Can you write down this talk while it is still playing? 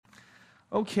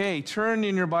Okay, turn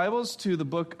in your Bibles to the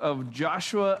book of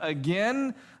Joshua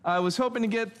again. I was hoping to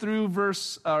get through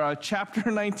chapter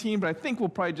 19, but I think we'll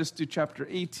probably just do chapter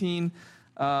 18.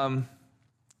 We're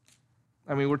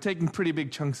taking pretty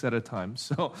big chunks at a time,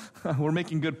 so we're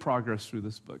making good progress through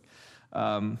this book.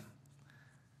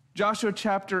 Joshua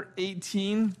chapter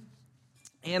 18,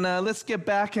 and let's get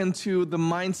back into the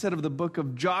mindset of the book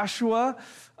of Joshua.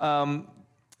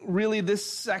 Really, this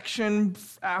section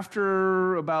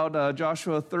after about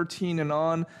Joshua 13 and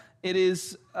on, it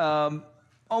is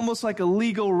almost like a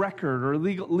legal record or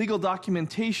legal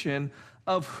documentation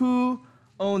of who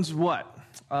owns what.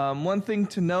 One thing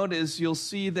to note is you'll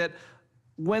see that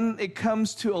when it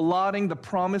comes to allotting the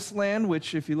promised land,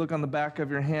 which if you look on the back of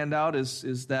your handout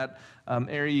is that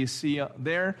area you see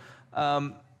there,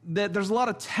 that there's a lot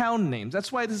of town names.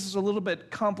 That's why this is a little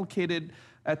bit complicated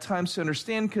at times to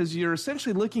understand, because you're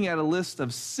essentially looking at a list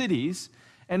of cities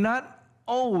and not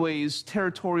always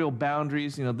territorial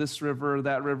boundaries, this river,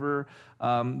 that river,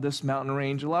 this mountain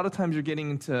range. A lot of times you're getting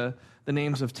into the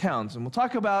names of towns, and we'll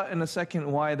talk about in a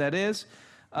second why that is.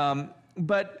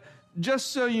 But just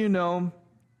so you know,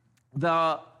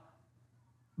 the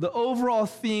overall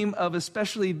theme of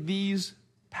especially these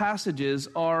passages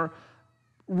are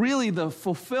really the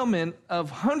fulfillment of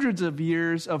hundreds of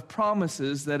years of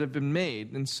promises that have been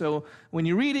made. And so when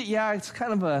you read it, it's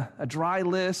kind of a dry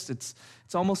list. It's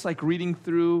almost like reading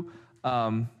through,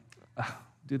 do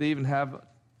they even have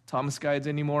Thomas guides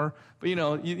anymore? But you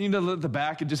know at the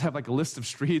back and just have like a list of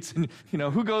streets, and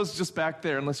who goes just back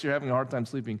there unless you're having a hard time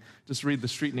sleeping. Just read the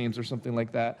street names or something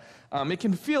like that. It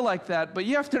can feel like that, but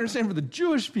you have to understand, for the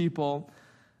Jewish people,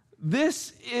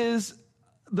 this is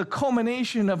the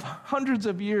culmination of hundreds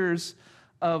of years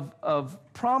of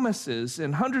promises,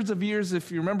 and hundreds of years, if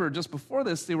you remember, just before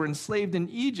this, they were enslaved in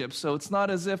Egypt. So it's not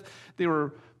as if they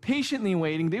were patiently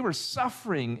waiting. They were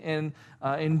suffering and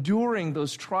enduring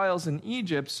those trials in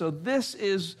Egypt. So this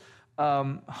is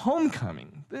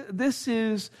homecoming. This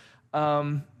is,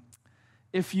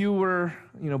 if you were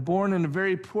born in a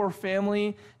very poor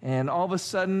family and all of a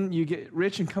sudden you get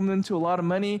rich and come into a lot of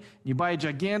money, you buy a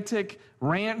gigantic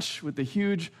ranch with a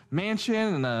huge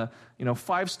mansion and a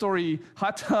 5-story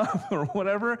hot tub or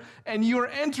whatever, and you are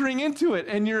entering into it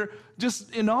and you're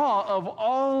just in awe of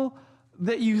all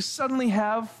that you suddenly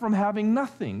have from having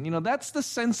nothing. That's the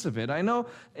sense of it. I know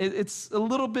it's a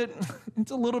little bit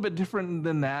different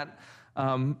than that,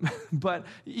 but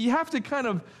you have to kind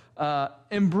of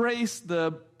embrace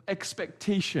the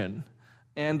expectation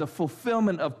and the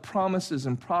fulfillment of promises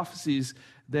and prophecies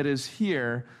that is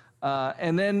here,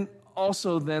 and then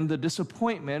also then the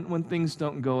disappointment when things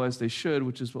don't go as they should,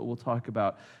 which is what we'll talk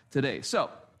about today. So,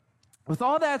 with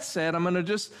all that said, I'm going to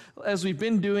just, as we've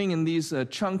been doing in these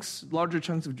larger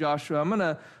chunks of Joshua, I'm going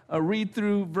to read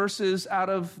through verses out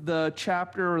of the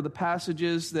chapter or the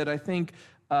passages that I think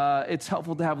it's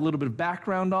helpful to have a little bit of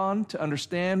background on to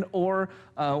understand, or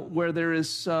where there is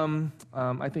some,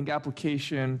 I think,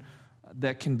 application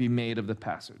that can be made of the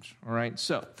passage. All right,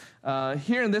 so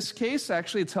here in this case,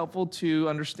 actually, it's helpful to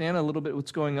understand a little bit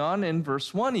what's going on in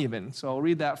verse 1 even. So I'll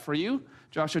read that for you.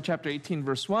 Joshua chapter 18,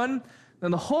 verse 1.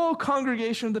 Then the whole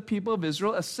congregation of the people of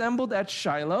Israel assembled at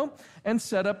Shiloh and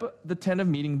set up the tent of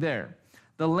meeting there.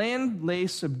 The land lay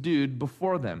subdued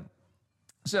before them.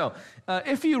 So,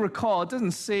 if you recall, it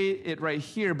doesn't say it right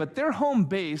here, but their home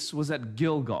base was at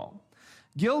Gilgal.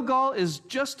 Gilgal is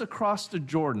just across the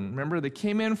Jordan. Remember, they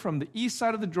came in from the east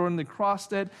side of the Jordan, they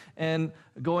crossed it, and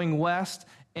going west,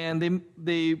 and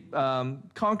they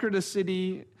conquered a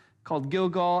city called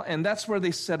Gilgal, and that's where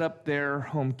they set up their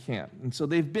home camp. And so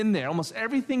they've been there. Almost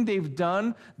everything they've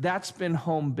done, that's been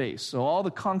home base. So all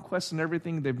the conquests and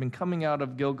everything, they've been coming out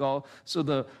of Gilgal. So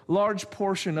the large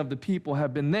portion of the people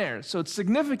have been there. So it's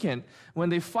significant when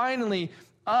they finally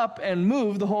up and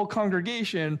move the whole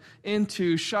congregation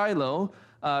into Shiloh.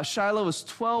 Shiloh is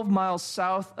 12 miles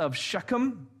south of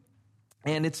Shechem,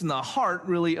 and it's in the heart,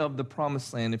 really, of the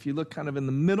Promised Land. If you look kind of in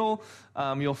the middle,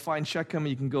 you'll find Shechem.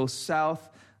 You can go south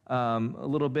a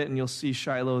little bit, and you'll see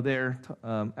Shiloh there.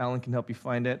 Alan can help you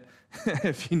find it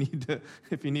if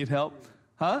you need help.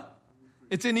 Huh?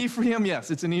 It's in Ephraim. Yes,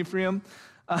 it's in Ephraim.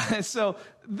 So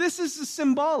this is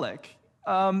symbolic.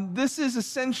 This is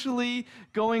essentially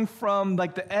going from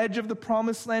like the edge of the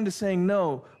Promised Land to saying,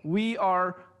 no, we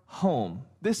are home.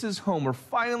 This is home. We're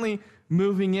finally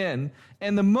moving in.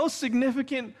 And the most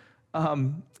significant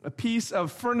piece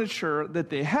of furniture that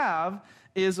they have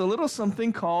is a little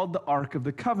something called the Ark of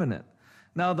the Covenant.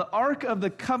 Now, the Ark of the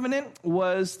Covenant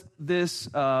was this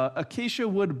acacia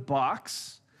wood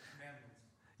box.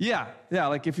 Yeah,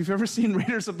 like if you've ever seen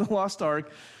Raiders of the Lost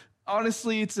Ark,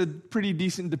 honestly, it's a pretty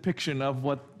decent depiction of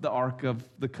what the Ark of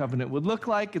the Covenant would look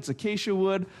like. It's acacia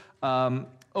wood,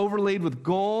 overlaid with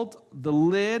gold. The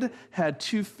lid had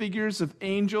 2 figures of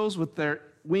angels with their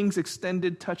wings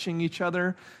extended, touching each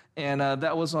other. And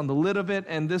that was on the lid of it.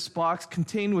 And this box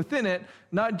contained within it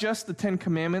not just the 10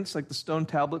 Commandments, like the stone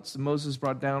tablets that Moses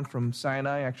brought down from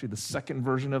Sinai, actually the second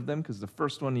version of them, because the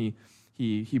first one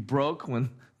he broke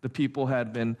when the people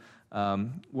had been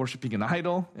worshiping an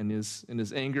idol. In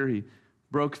his anger, he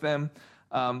broke them.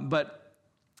 But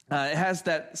it has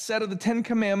that set of the 10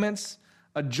 Commandments,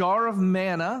 a jar of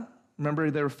manna.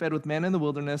 Remember, they were fed with manna in the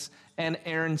wilderness, and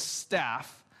Aaron's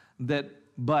staff that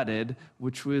budded,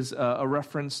 which was a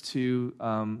reference to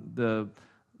the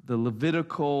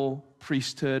Levitical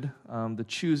priesthood, the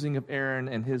choosing of Aaron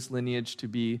and his lineage to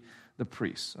be the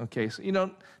priests. Okay, so you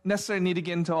don't necessarily need to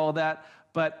get into all that,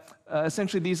 but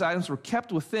essentially these items were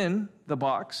kept within the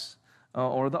box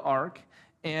or the ark,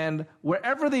 and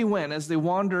wherever they went, as they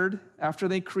wandered after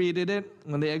they created it,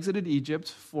 when they exited Egypt,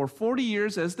 for 40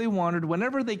 years as they wandered,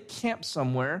 whenever they camped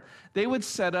somewhere, they would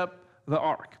set up the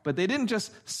ark. But they didn't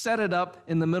just set it up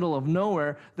in the middle of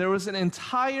nowhere. There was an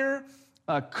entire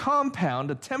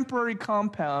compound, a temporary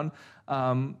compound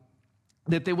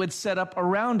that they would set up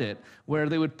around it, where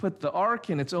they would put the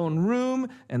ark in its own room,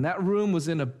 and that room was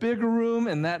in a bigger room,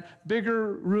 and that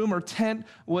bigger room or tent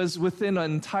was within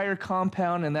an entire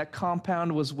compound, and that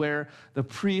compound was where the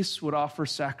priests would offer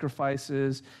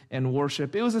sacrifices and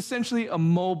worship. It was essentially a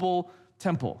mobile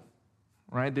temple.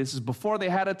 Right? This is before they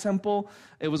had a temple.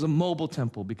 It was a mobile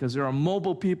temple because there are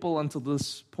mobile people until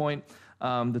this point.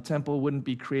 The temple wouldn't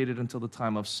be created until the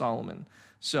time of Solomon.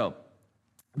 So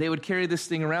they would carry this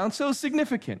thing around. So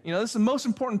significant. You know, this is the most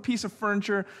important piece of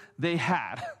furniture they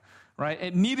had. Right?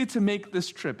 It needed to make this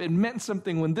trip. It meant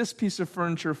something when this piece of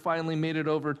furniture finally made it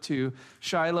over to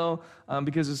Shiloh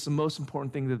because it's the most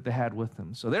important thing that they had with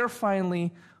them. So they're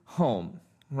finally home.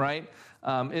 Right?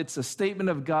 It's a statement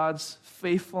of God's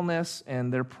faithfulness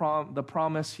and the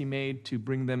promise he made to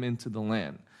bring them into the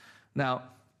land. Now,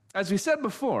 as we said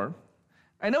before,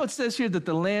 I know it says here that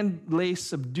the land lay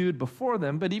subdued before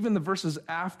them, but even the verses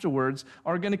afterwards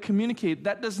are going to communicate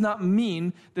that does not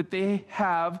mean that they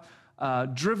have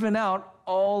driven out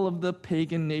all of the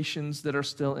pagan nations that are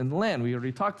still in the land. We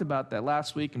already talked about that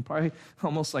last week, and probably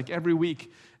almost like every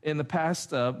week in the past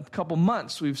couple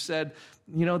months, we've said,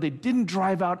 you know, they didn't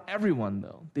drive out everyone,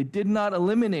 though. They did not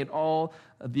eliminate all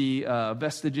the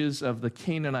vestiges of the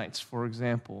Canaanites, for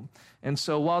example. And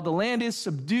so while the land is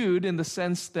subdued in the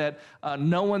sense that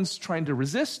no one's trying to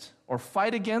resist or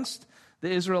fight against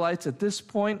the Israelites at this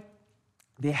point,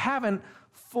 they haven't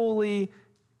fully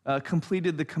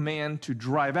completed the command to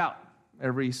drive out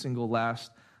every single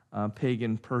last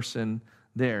pagan person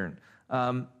there.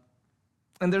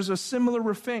 And there's a similar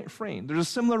refrain. There's a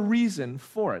similar reason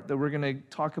for it that we're going to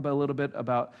talk about a little bit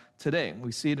about today.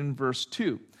 We see it in verse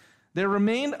 2. There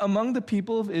remained among the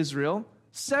people of Israel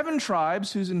 7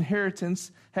 tribes whose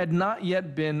inheritance had not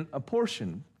yet been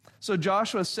apportioned. So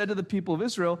Joshua said to the people of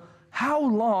Israel, "How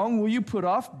long will you put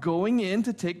off going in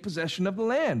to take possession of the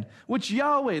land, which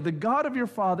Yahweh, the God of your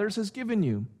fathers, has given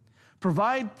you?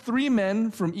 Provide 3 men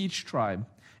from each tribe,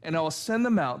 and I will send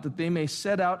them out that they may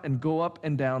set out and go up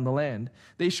and down the land.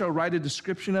 They shall write a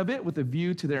description of it with a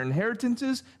view to their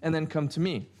inheritances, and then come to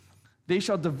me. They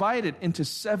shall divide it into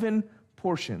 7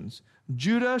 portions.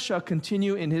 Judah shall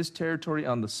continue in his territory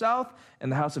on the south,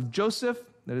 and the house of Joseph,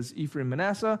 that is Ephraim and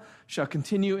Manasseh, shall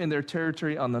continue in their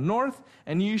territory on the north,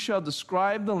 and you shall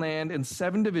describe the land in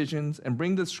 7 divisions and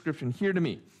bring the description here to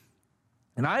me.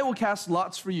 And I will cast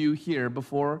lots for you here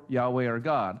before Yahweh our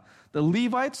God. The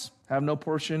Levites have no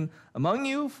portion among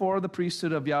you, for the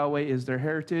priesthood of Yahweh is their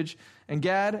heritage. And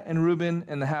Gad and Reuben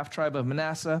and the half-tribe of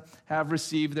Manasseh have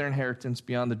received their inheritance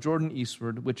beyond the Jordan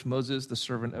eastward, which Moses, the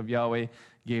servant of Yahweh,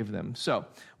 gave them." So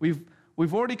we've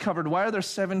already covered, why are there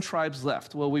 7 tribes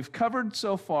left? Well, we've covered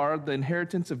so far the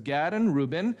inheritance of Gad and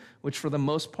Reuben, which for the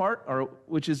most part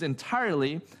which is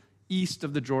entirely east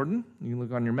of the Jordan. You can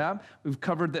look on your map. We've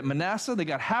covered that Manasseh, they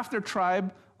got half their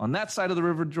tribe on that side of the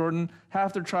river Jordan,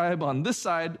 half their tribe on this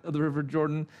side of the river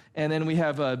Jordan, and then we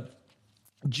have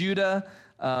Judah,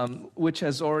 which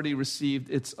has already received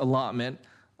its allotment.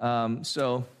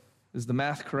 So is the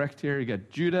math correct here? You got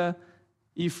Judah,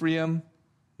 Ephraim,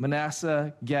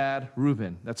 Manasseh, Gad,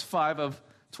 Reuben. That's 5 of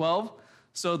 12.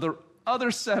 So the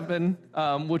other 7,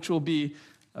 which will be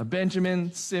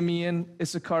Benjamin, Simeon,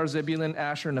 Issachar, Zebulun,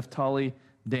 Asher, Naphtali,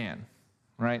 Dan,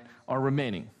 right, are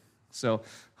remaining. So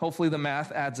hopefully the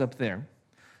math adds up there.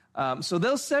 So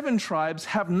those 7 tribes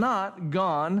have not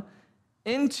gone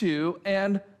into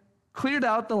and cleared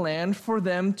out the land for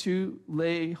them to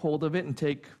lay hold of it and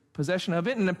take possession of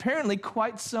it, and apparently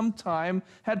quite some time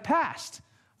had passed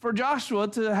for Joshua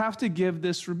to have to give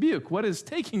this rebuke. What is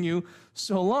taking you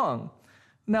so long?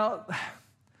 Now,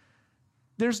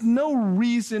 there's no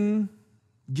reason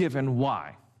given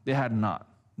why they had not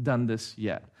done this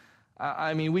yet.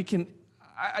 I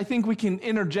think we can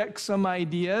interject some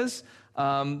ideas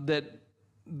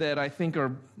that I think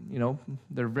are,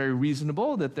 they're very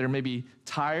reasonable, that they're maybe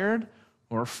tired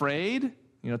or afraid,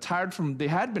 tired from, they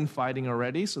had been fighting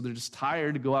already, so they're just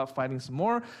tired to go out fighting some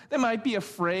more. They might be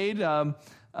afraid of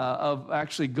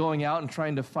actually going out and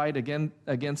trying to fight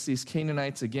against these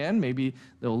Canaanites again. Maybe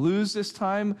they'll lose this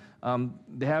time.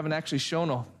 They haven't actually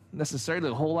shown necessarily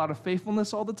a whole lot of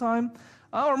faithfulness all the time.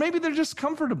 Or maybe they're just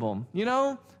comfortable.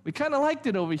 We kind of liked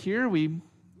it over here.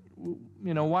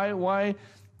 Why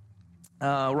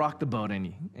rock the boat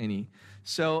any?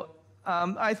 So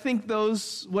I think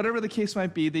those, whatever the case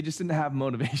might be, they just didn't have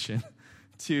motivation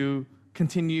to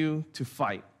continue to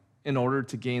fight in order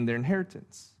to gain their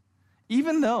inheritance.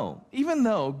 Even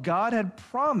though God had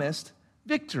promised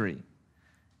victory.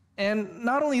 And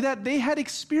not only that, they had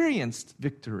experienced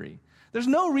victory. There's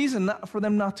no reason for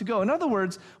them not to go. In other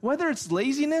words, whether it's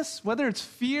laziness, whether it's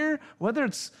fear, whether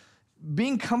it's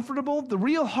being comfortable, the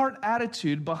real heart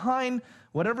attitude behind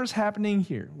whatever's happening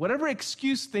here, whatever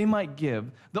excuse they might give,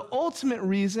 the ultimate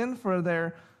reason for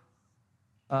their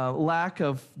lack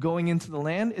of going into the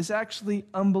land is actually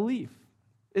unbelief.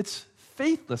 It's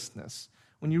faithlessness.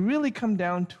 When you really come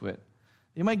down to it,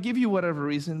 they might give you whatever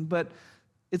reason, but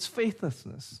it's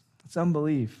faithlessness. It's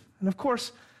unbelief. And of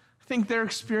course, I think their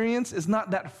experience is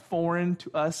not that foreign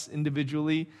to us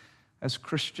individually as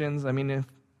Christians. I mean,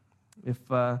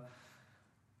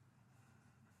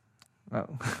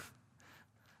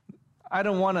 I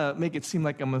don't want to make it seem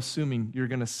like I'm assuming you're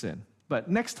going to sin. But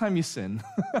next time you sin,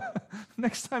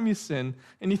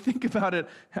 and you think about it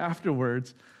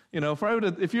afterwards,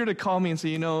 if you were to call me and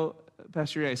say,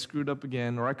 Pastor Ray, I screwed up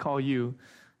again, or I call you,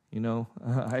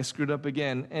 I screwed up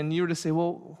again, and you were to say,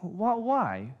 well,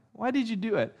 why? Why did you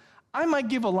do it? I might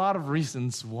give a lot of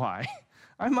reasons why.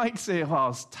 I might say, well, I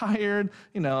was tired,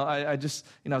 I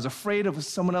was afraid of what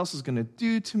someone else was going to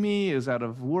do to me. It was out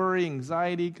of worry,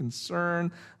 anxiety,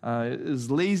 concern, it was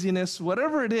laziness,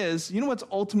 whatever it is. You know what's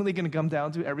ultimately going to come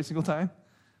down to every single time?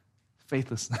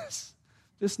 Faithlessness.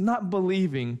 Just not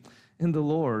believing in the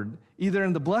Lord, either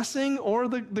in the blessing or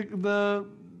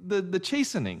the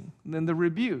chastening, and the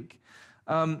rebuke.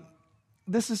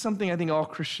 This is something I think all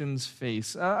Christians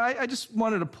face. I just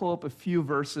wanted to pull up a few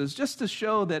verses just to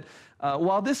show that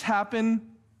while this happened,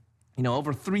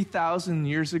 over 3,000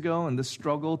 years ago, and this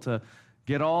struggle to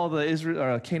get all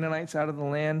the Canaanites out of the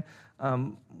land,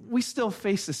 we still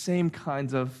face the same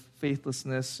kinds of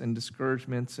faithlessness and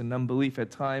discouragements and unbelief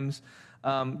at times.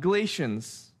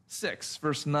 Galatians 6,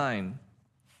 verse 9.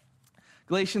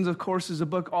 Galatians, of course, is a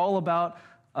book all about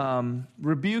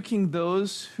rebuking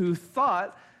those who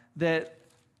thought that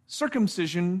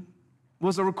circumcision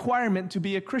was a requirement to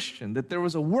be a Christian, that there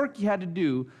was a work you had to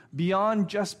do beyond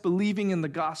just believing in the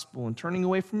gospel and turning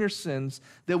away from your sins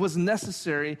that was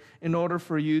necessary in order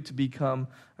for you to become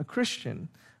a Christian.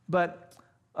 But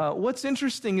what's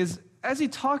interesting is, as he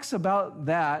talks about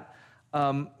that,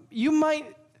 you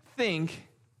might think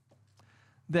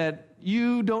that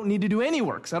you don't need to do any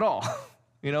works at all.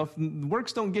 If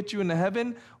works don't get you into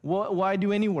heaven, why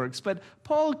do any works? But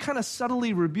Paul kind of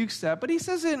subtly rebukes that, but he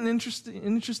says it in an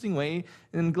interesting way.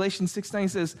 In Galatians 6:9, he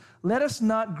says, "Let us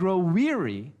not grow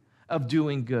weary of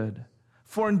doing good,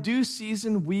 for in due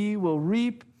season we will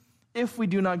reap if we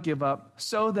do not give up.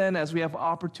 So then, as we have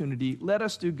opportunity, let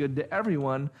us do good to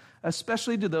everyone,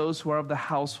 especially to those who are of the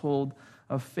household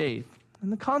of faith."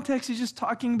 In the context, he's just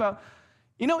talking about,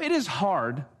 it is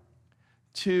hard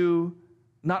to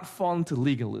not fall into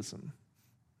legalism.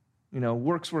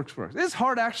 Works. It's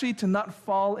hard actually to not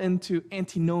fall into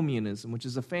antinomianism, which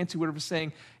is a fancy word for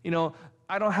saying,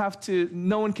 I don't have to,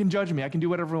 no one can judge me. I can do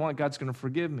whatever I want. God's going to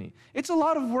forgive me. It's a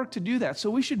lot of work to do that.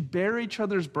 So we should bear each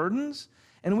other's burdens,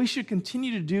 and we should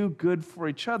continue to do good for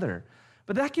each other.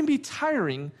 But that can be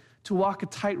tiring to walk a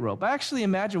tightrope. I actually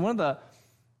imagine one of the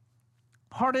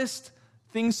hardest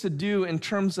things to do in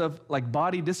terms of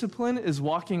body discipline is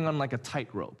walking on a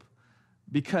tightrope.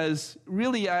 Because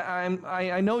really,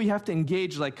 I know you have to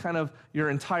engage kind of your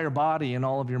entire body and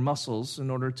all of your muscles in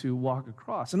order to walk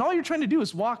across. And all you're trying to do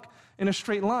is walk in a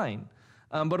straight line.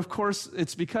 But of course,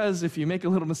 it's because if you make a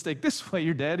little mistake this way,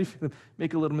 you're dead. If you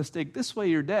make a little mistake this way,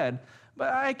 you're dead.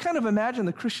 But I kind of imagine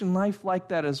the Christian life like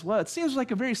that as well. It seems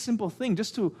like a very simple thing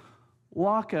just to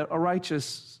walk a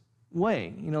righteous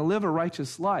way, live a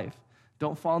righteous life.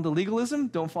 Don't fall into legalism.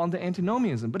 Don't fall into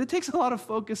antinomianism. But it takes a lot of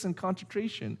focus and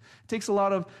concentration. It takes a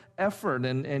lot of effort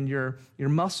and your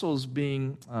muscles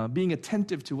being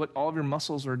attentive to what all of your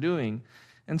muscles are doing.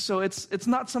 And so it's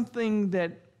not something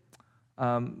that,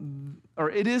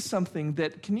 or it is something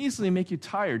that can easily make you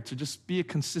tired to just be a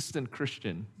consistent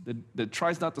Christian that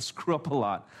tries not to screw up a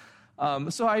lot.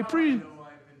 So I Now I know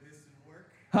I've been missing work.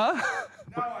 Huh?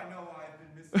 Now I know I've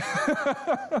been missing work.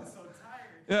 I'm so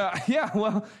tired. Yeah,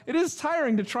 well, it is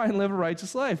tiring to try and live a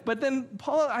righteous life. But then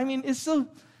Paul,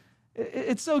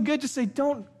 it's so good to say,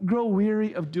 don't grow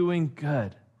weary of doing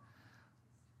good.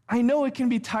 I know it can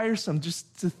be tiresome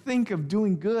just to think of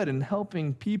doing good and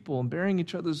helping people and bearing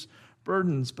each other's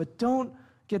burdens, but don't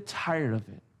get tired of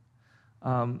it.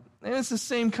 And it's the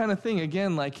same kind of thing.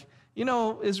 Again, like,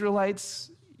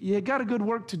 Israelites, you got a good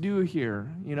work to do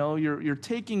here. You're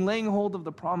laying hold of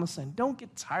the promised land. Don't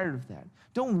get tired of that.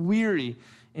 Don't weary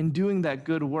in doing that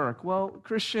good work. Well,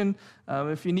 Christian,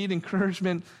 if you need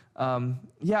encouragement,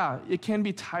 it can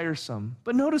be tiresome.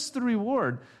 But notice the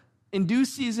reward. In due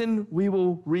season, we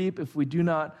will reap if we do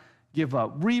not give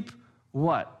up. Reap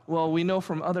what? Well, we know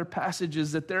from other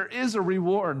passages that there is a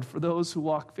reward for those who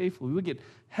walk faithfully. We'll get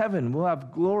heaven. We'll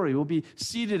have glory. We'll be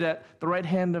seated at the right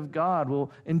hand of God.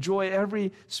 We'll enjoy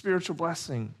every spiritual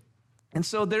blessing. And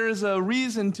so there is a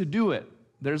reason to do it.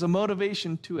 There's a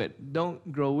motivation to it.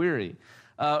 Don't grow weary.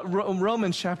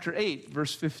 Romans chapter 8,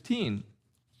 verse 15.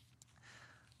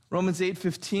 Romans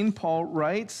 8:15, Paul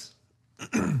writes,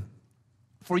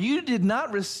 "For you did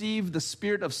not receive the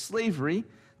spirit of slavery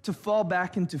to fall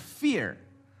back into fear,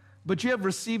 but you have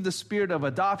received the spirit of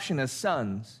adoption as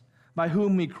sons, by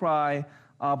whom we cry,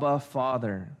 Abba,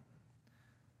 Father."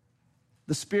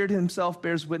 The Spirit himself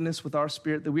bears witness with our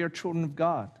spirit that we are children of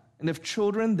God. And if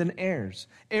children, then heirs,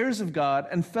 heirs of God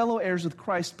and fellow heirs with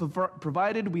Christ,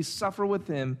 provided we suffer with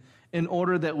him in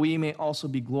order that we may also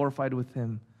be glorified with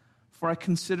him. For I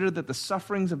consider that the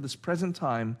sufferings of this present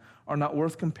time are not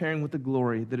worth comparing with the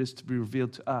glory that is to be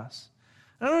revealed to us.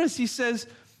 And notice he says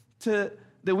that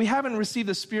we haven't received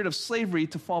the spirit of slavery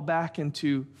to fall back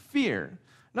into fear.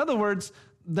 In other words,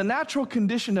 the natural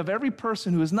condition of every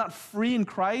person who is not free in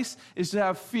Christ is to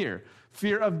have fear.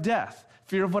 Fear of death,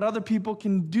 fear of what other people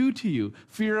can do to you,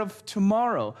 fear of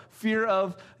tomorrow, fear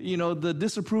of, the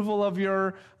disapproval of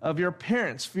your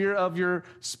parents, fear of your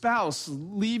spouse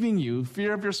leaving you,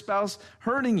 fear of your spouse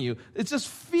hurting you. It's just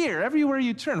fear everywhere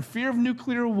you turn, fear of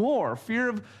nuclear war, fear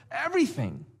of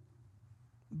everything.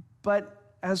 But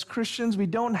as Christians, we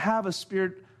don't have a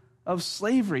spirit of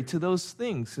slavery to those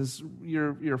things, because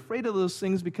you're afraid of those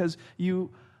things because you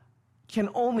can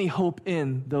only hope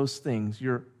in those things.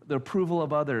 The approval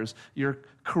of others, your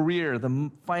career, the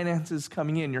finances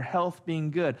coming in, your health being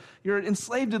good. You're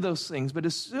enslaved to those things. But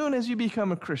as soon as you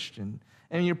become a Christian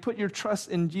and you put your trust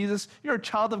in Jesus, you're a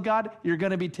child of God, you're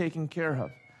going to be taken care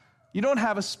of. You don't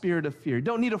have a spirit of fear. You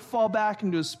don't need to fall back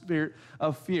into a spirit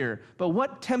of fear. But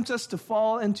what tempts us to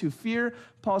fall into fear?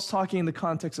 Paul's talking in the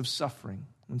context of suffering.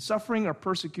 When suffering or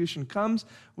persecution comes,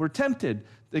 we're tempted,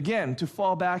 again, to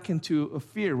fall back into a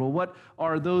fear. Well, what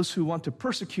are those who want to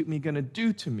persecute me going to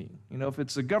do to me? If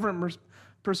it's the government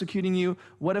persecuting you,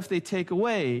 what if they take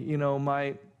away,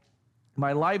 my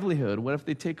livelihood? What if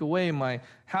they take away my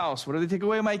house? What if they take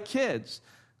away my kids?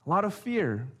 A lot of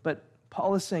fear. But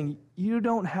Paul is saying, you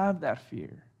don't have that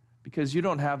fear because you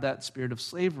don't have that spirit of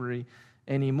slavery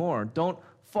anymore. Don't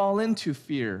fall into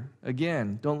fear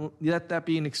again. Don't let that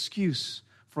be an excuse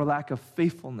for lack of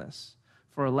faithfulness,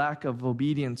 for a lack of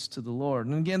obedience to the Lord.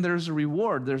 And again, there's a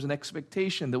reward. There's an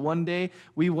expectation that one day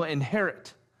we will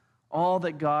inherit all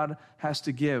that God has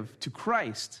to give to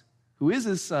Christ, who is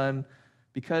his Son.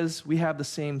 Because we have the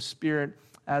same spirit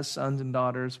as sons and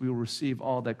daughters, we will receive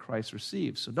all that Christ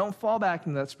receives. So don't fall back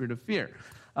into that spirit of fear.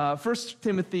 1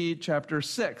 Timothy chapter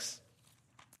 6,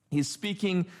 he's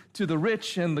speaking to the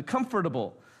rich and the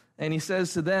comfortable. And he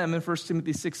says to them in 1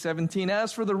 Timothy 6:17,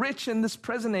 "As for the rich in this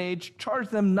present age, charge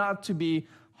them not to be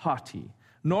haughty,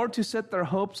 nor to set their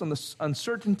hopes on the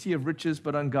uncertainty of riches,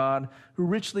 but on God, who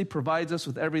richly provides us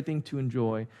with everything to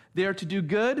enjoy. They are to do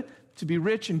good, to be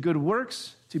rich in good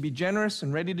works, to be generous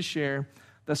and ready to share,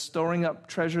 thus storing up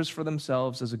treasures for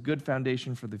themselves as a good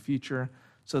foundation for the future,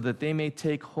 so that they may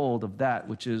take hold of that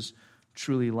which is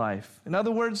truly life." In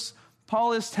other words,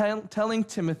 Paul is telling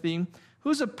Timothy,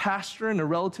 who's a pastor in a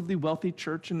relatively wealthy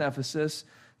church in Ephesus,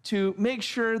 to make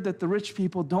sure that the rich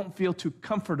people don't feel too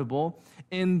comfortable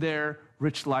in their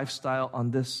rich lifestyle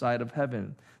on this side of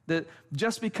heaven. That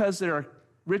just because they're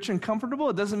rich and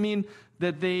comfortable, it doesn't mean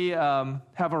that they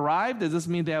have arrived. It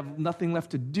doesn't mean they have nothing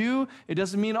left to do. It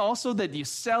doesn't mean also that you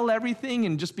sell everything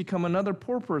and just become another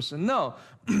poor person. No,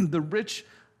 the rich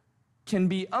can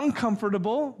be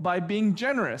uncomfortable by being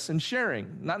generous and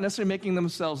sharing, not necessarily making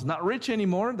themselves not rich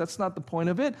anymore. That's not the point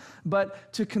of it,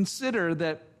 but to consider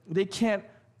that they can't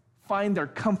find their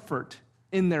comfort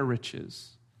in their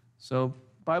riches. So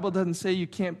Bible doesn't say you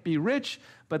can't be rich,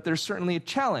 but there's certainly a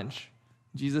challenge.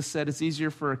 Jesus said it's easier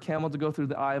for a camel to go through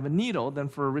the eye of a needle than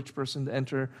for a rich person to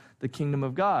enter the kingdom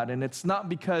of God. And it's not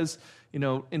because,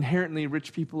 inherently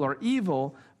rich people are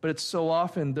evil, but it's so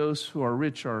often those who are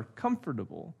rich are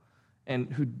comfortable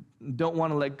and who don't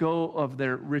want to let go of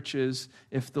their riches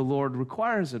if the Lord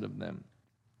requires it of them.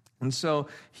 And so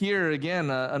here again,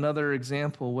 another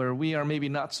example where we are maybe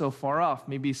not so far off.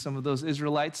 Maybe some of those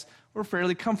Israelites were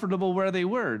fairly comfortable where they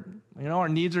were. Our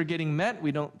needs are getting met.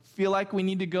 We don't feel like we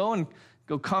need to go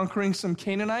conquering some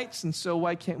Canaanites. And so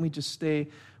why can't we just stay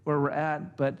where we're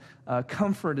at? But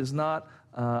comfort is not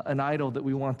an idol that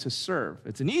we want to serve.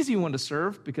 It's an easy one to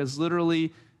serve because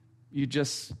literally you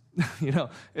just,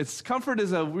 comfort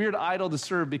is a weird idol to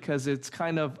serve because it's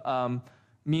kind of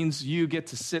means you get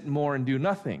to sit more and do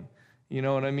nothing. You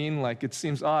know what I mean? Like it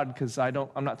seems odd because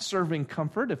I'm not serving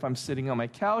comfort if I'm sitting on my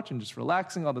couch and just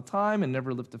relaxing all the time and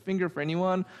never lift a finger for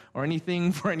anyone or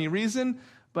anything for any reason.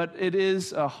 But it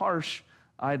is a harsh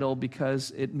idol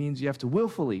because it means you have to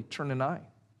willfully turn an eye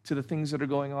to the things that are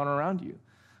going on around you.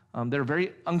 There are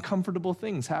very uncomfortable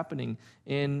things happening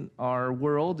in our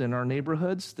world, in our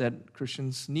neighborhoods that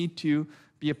Christians need to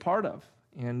be a part of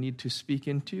and need to speak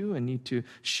into and need to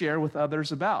share with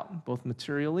others about, both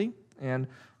materially and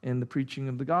in the preaching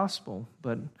of the gospel.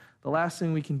 But the last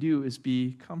thing we can do is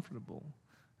be comfortable.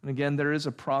 And again, there is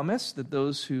a promise that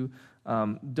those who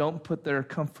don't put their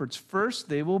comforts first,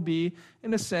 they will be,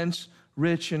 in a sense,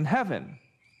 rich in heaven.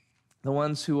 The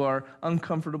ones who are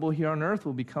uncomfortable here on earth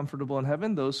will be comfortable in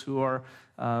heaven. Those who are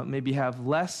maybe have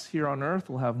less here on earth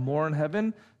will have more in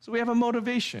heaven. So we have a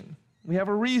motivation. We have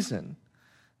a reason.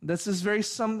 This is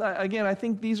again, I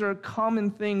think these are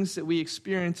common things that we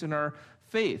experience in our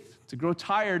faith, to grow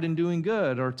tired in doing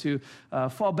good, or to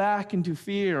fall back into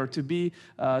fear, or to be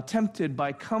tempted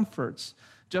by comforts,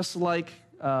 just like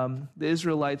the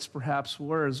Israelites perhaps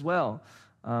were as well.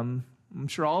 I'm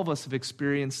sure all of us have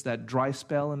experienced that dry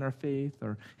spell in our faith,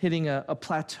 or hitting a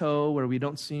plateau where we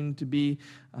don't seem to be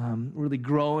really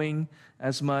growing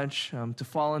as much, to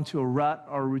fall into a rut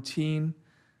or routine.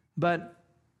 But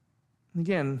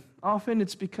again, often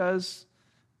it's because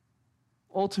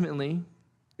ultimately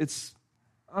it's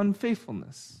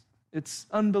unfaithfulness. It's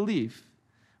unbelief.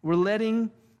 We're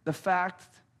letting the fact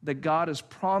that God has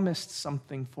promised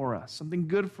something for us, something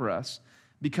good for us,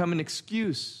 become an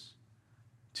excuse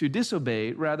to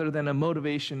disobey rather than a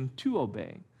motivation to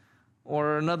obey.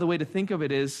 Or another way to think of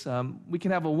it is we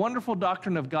can have a wonderful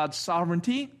doctrine of God's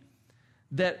sovereignty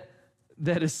that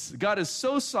God is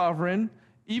so sovereign,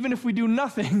 even if we do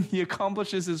nothing, he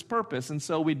accomplishes his purpose, and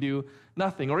so we do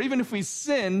nothing. Or even if we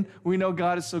sin, we know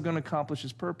God is still going to accomplish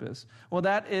his purpose. Well,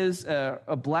 that is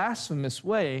a blasphemous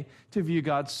way to view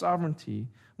God's sovereignty,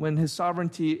 when his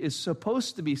sovereignty is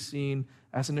supposed to be seen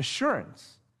as an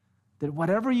assurance that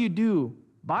whatever you do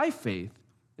by faith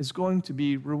is going to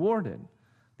be rewarded.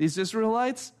 These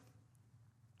Israelites,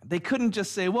 they couldn't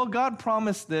just say, well, God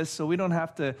promised this, so we don't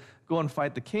have to go and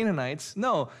fight the Canaanites.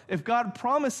 No, if God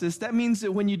promises, that means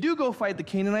that when you do go fight the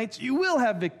Canaanites, you will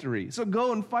have victory. So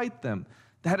go and fight them.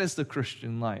 That is the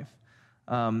Christian life.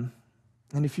 And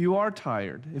if you are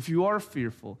tired, if you are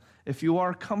fearful, if you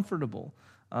are comfortable,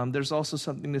 there's also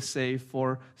something to say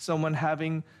for someone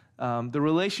having the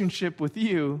relationship with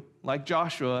you, like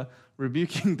Joshua,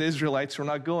 rebuking the Israelites for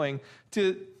not going,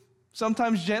 to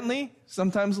sometimes gently,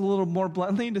 sometimes a little more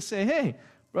bluntly, to say, hey,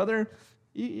 brother,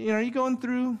 are you going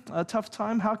through a tough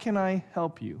time? How can I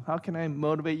help you? How can I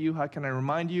motivate you? How can I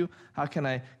remind you? How can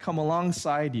I come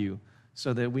alongside you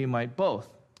so that we might both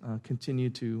continue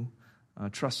to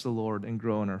trust the Lord and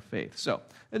grow in our faith? So,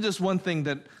 it's just one thing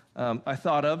that I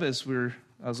thought of as I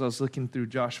was looking through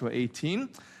Joshua 18.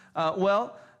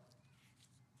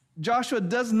 Joshua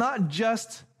does not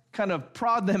just kind of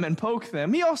prod them and poke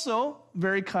them. He also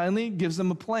very kindly gives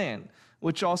them a plan,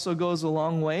 which also goes a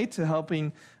long way to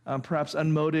helping perhaps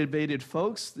unmotivated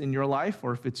folks in your life,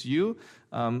 or if it's you,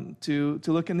 to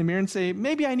look in the mirror and say,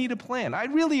 maybe I need a plan. I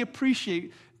really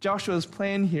appreciate Joshua's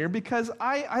plan here because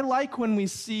I like when we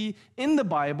see in the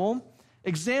Bible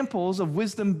examples of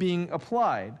wisdom being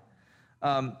applied.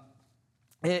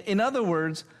 In other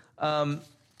words,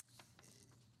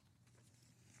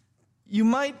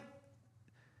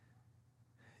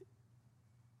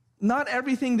 not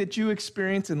everything that you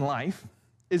experience in life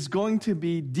is going to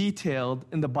be detailed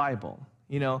in the Bible.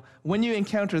 When you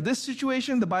encounter this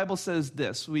situation, the Bible says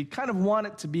this. We kind of want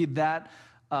it to be that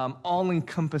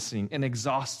all-encompassing and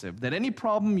exhaustive, that any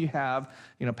problem you have,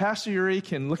 Pastor Yuri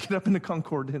can look it up in the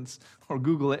concordance or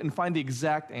Google it and find the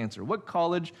exact answer. What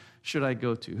college should I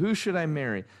go to? Who should I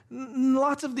marry?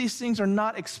 Lots of these things are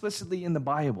not explicitly in the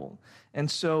Bible.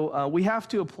 And so we have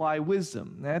to apply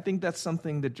wisdom. And I think that's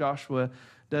something that Joshua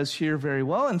does here very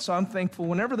well. And so I'm thankful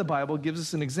whenever the Bible gives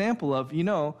us an example of,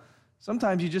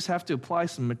 sometimes you just have to apply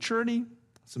some maturity,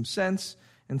 some sense,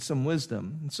 and some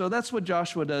wisdom. And so that's what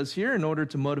Joshua does here in order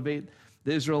to motivate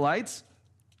the Israelites.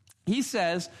 He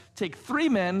says, take 3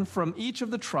 men from each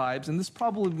of the tribes, and this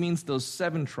probably means those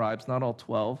 7 tribes, not all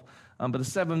 12, but the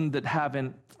 7 that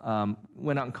haven't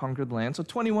went out and conquered the land. So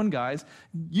 21 guys.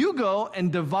 You go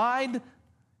and divide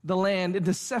the land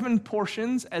into 7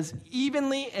 portions as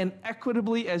evenly and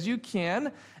equitably as you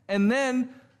can, and then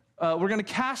we're going to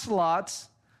cast lots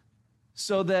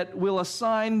so that we'll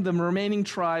assign the remaining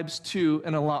tribes to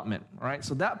an allotment, all right?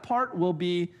 So that part will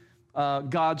be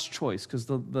God's choice, because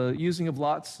the using of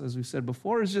lots, as we said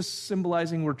before, is just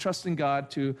symbolizing we're trusting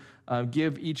God to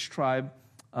give each tribe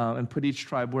and put each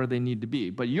tribe where they need to be.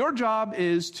 But your job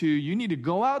is you need to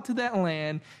go out to that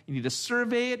land, you need to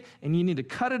survey it, and you need to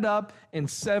cut it up in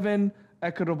 7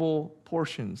 equitable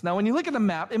portions. Now, when you look at the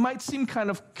map, it might seem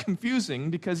kind of confusing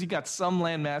because you got some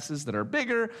land masses that are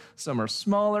bigger, some are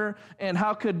smaller, and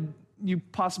how could you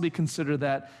possibly consider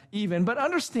that even? But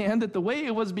understand that the way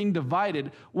it was being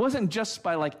divided wasn't just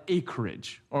by like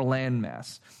acreage or land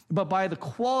mass, but by the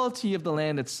quality of the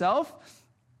land itself,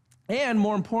 and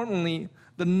more importantly,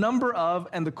 the number of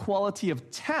and the quality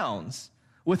of towns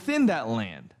within that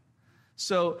land.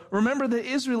 So remember that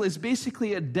Israel is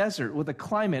basically a desert with a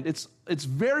climate. It's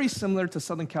very similar to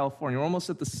Southern California. We're almost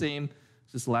at the same,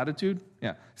 is this latitude?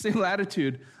 Yeah, same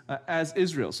latitude as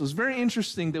Israel. So it's very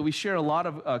interesting that we share a lot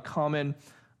of common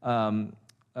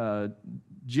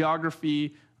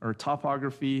geography or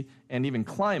topography and even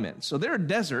climate. So they're a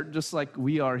desert just like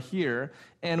we are here.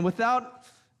 And without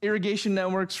irrigation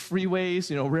networks, freeways,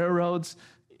 railroads,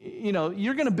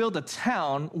 you're going to build a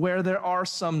town where there are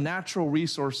some natural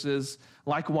resources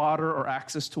like water or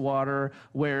access to water,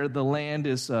 where the land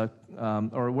is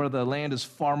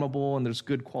farmable and there's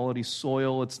good quality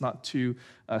soil. It's not too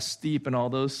steep and all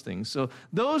those things. So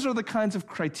those are the kinds of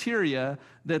criteria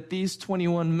that these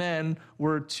 21 men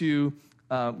were to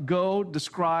go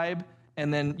describe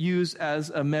and then use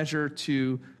as a measure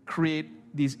to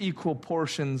create these equal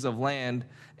portions of land.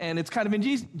 And it's kind of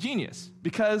ingenious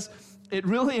because it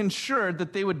really ensured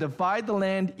that they would divide the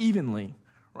land evenly,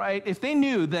 right? If they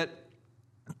knew that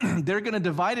they're going to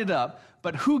divide it up,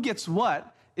 but who gets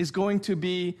what is going to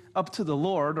be up to the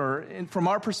Lord, or from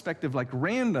our perspective, like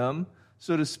random,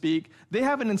 so to speak, they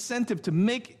have an incentive to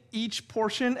make each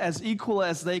portion as equal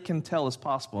as they can tell as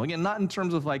possible. Again, not in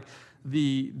terms of like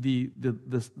the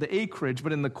acreage,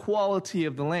 but in the quality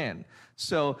of the land.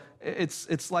 So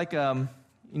it's like, you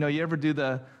ever do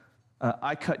the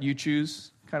I cut, you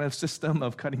choose kind of system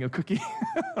of cutting a cookie,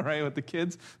 right, with the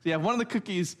kids. So you have one of the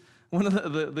cookies, one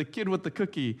of the kid with the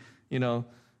cookie,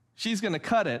 she's going to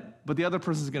cut it, but the other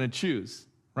person's going to choose,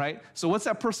 right? So what's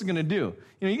that person going to do?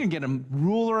 You can get a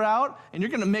ruler out, and you're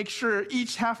going to make sure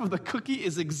each half of the cookie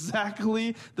is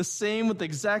exactly the same with the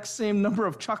exact same number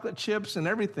of chocolate chips and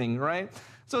everything, right?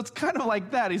 So it's kind of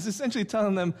like that. He's essentially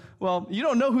telling them, well, you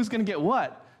don't know who's going to get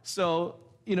what. So,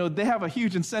 they have a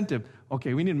huge incentive.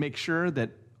 Okay, we need to make sure that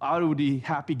I would be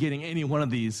happy getting any one of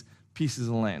these pieces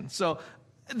of land. So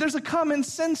there's a common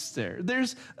sense there.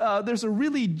 There's a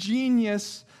really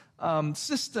genius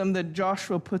system that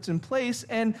Joshua puts in place,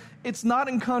 and it's not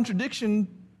in contradiction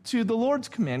to the Lord's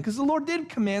command, because the Lord did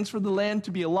commands for the land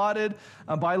to be allotted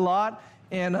by lot,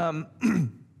 and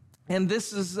and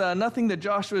this is nothing that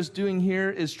Joshua is doing here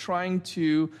is trying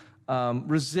to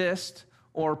resist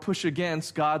or push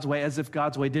against God's way as if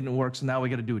God's way didn't work, so now we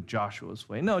got to do it Joshua's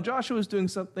way. No, Joshua was doing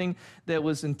something that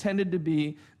was intended to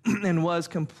be and was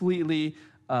completely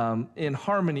in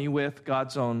harmony with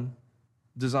God's own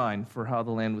design for how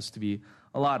the land was to be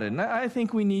allotted. And I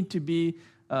think we need to be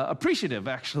appreciative,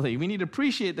 actually. We need to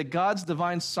appreciate that God's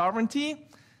divine sovereignty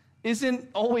isn't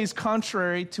always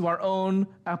contrary to our own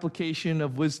application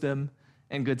of wisdom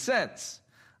and good sense.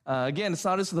 Again, it's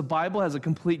not as if the Bible has a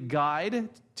complete guide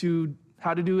to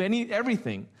how to do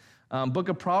everything. Book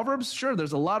of Proverbs, sure,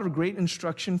 there's a lot of great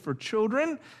instruction for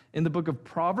children in the book of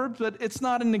Proverbs, but it's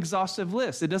not an exhaustive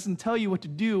list. It doesn't tell you what to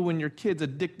do when your kid's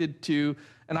addicted to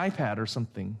an iPad or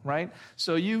something, right?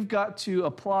 So you've got to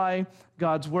apply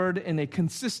God's word in a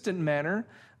consistent manner.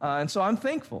 And so I'm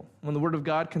thankful when the word of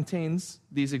God contains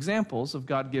these examples of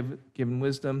God given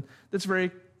wisdom that's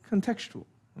very contextual.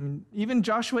 I mean, even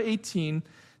Joshua 18,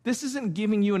 this isn't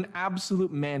giving you an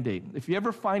absolute mandate. If you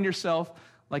ever find yourself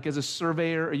like as a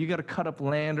surveyor, or you got to cut up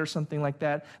land or something like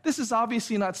that. This is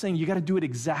obviously not saying you got to do it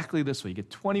exactly this way. You get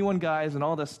 21 guys and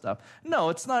all this stuff. No,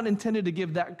 it's not intended to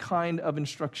give that kind of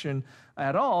instruction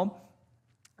at all.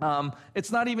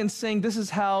 It's not even saying this is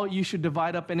how you should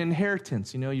divide up an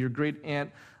inheritance. You know, your great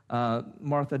aunt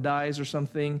Martha dies or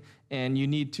something, and you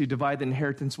need to divide the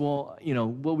inheritance. Well, you know,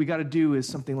 what we got to do is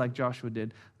something like Joshua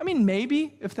did. I mean,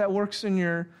 maybe if that works in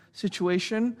your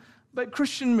situation, but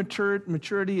Christian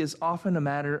maturity is often a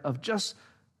matter of just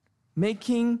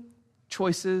making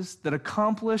choices that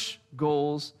accomplish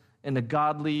goals in a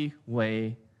godly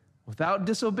way without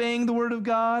disobeying the word of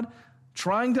God,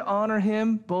 trying to honor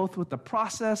him both with the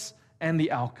process and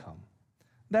the outcome.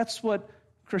 That's what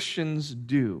Christians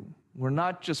do. We're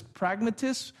not just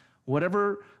pragmatists.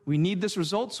 Whatever, we need this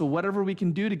result, so whatever we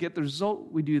can do to get the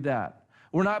result, we do that.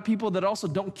 We're not people that also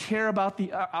don't care about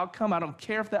the outcome. I don't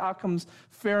care if the outcome's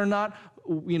fair or not.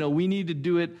 You know, we need to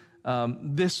do it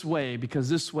this way because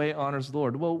this way honors the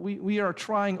Lord. Well, we are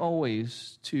trying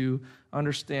always to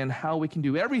understand how we can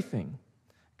do everything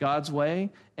God's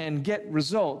way and get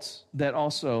results that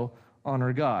also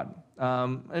honor God.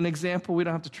 An example, we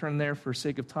don't have to turn there for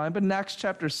sake of time, but in Acts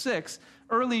chapter 6,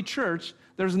 early church,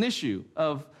 there's an issue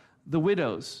of the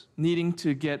widows needing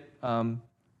to get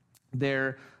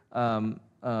their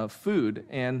food.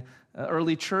 And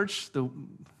early church,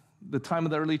 the time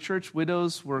of the early church,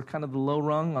 widows were kind of the low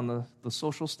rung on the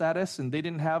social status, and they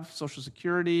didn't have Social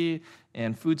Security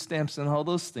and food stamps and all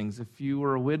those things. If you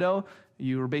were a widow,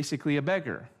 you were basically a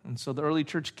beggar. And so the early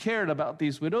church cared about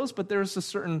these widows, but there's a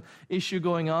certain issue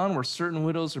going on where certain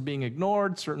widows are being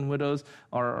ignored, certain widows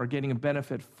are getting a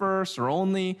benefit first or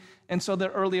only. And so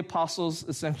the early apostles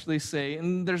essentially say,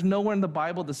 and there's nowhere in the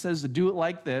Bible that says to do it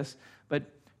like this, but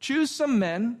choose some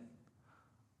men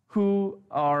who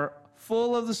are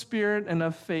full of the Spirit and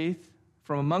of faith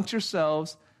from amongst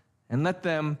yourselves and let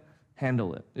them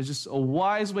handle it. It's just a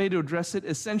wise way to address it.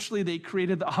 Essentially, they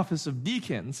created the office of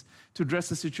deacons to address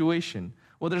the situation.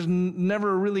 Well, there's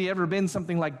never really ever been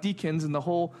something like deacons in the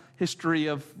whole history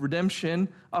of redemption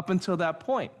up until that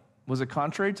point. Was it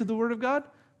contrary to the Word of God?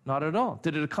 Not at all.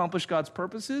 Did it accomplish God's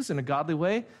purposes in a godly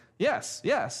way? Yes.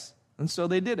 And so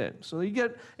they did it. So you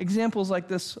get examples like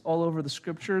this all over the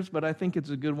Scriptures, but I think it's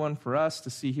a good one for us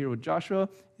to see here with Joshua.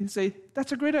 You say,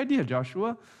 that's a great idea,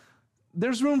 Joshua.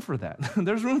 There's room for that.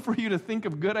 There's room for you to think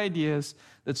of good ideas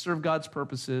that serve God's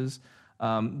purposes,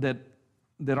 that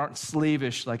aren't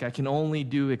slavish, like I can only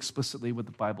do explicitly what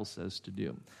the Bible says to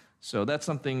do. So that's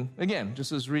something, again,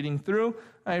 just as reading through,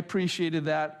 I appreciated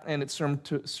that, and it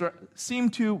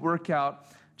seemed to work out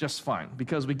just fine,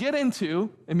 because we get into,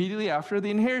 immediately after,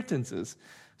 the inheritances.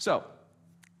 So,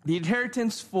 the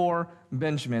inheritance for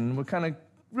Benjamin, we'll kind of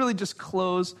really just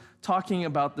close talking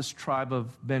about this tribe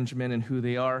of Benjamin and who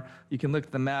they are. You can look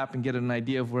at the map and get an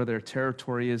idea of where their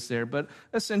territory is there, but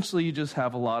essentially you just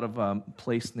have a lot of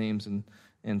place names and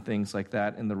things like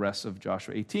that in the rest of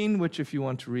Joshua 18, which if you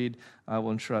want to read,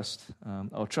 I'll trust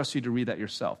you to read that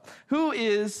yourself. Who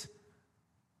is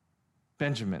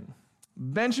Benjamin?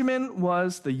 Benjamin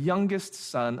was the youngest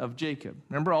son of Jacob.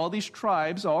 Remember, all these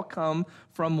tribes all come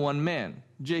from one man,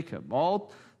 Jacob.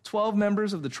 All 12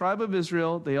 members of the tribe of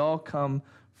Israel, they all come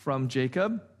from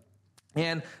Jacob.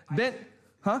 And Is that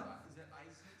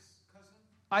Isaac's cousin?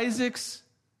 Isaac's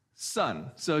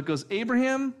son. So it goes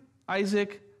Abraham,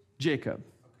 Isaac, Jacob.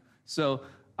 Okay. So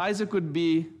Isaac would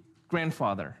be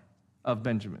grandfather of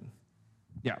Benjamin.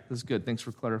 Yeah, that's good. Thanks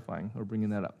for clarifying or bringing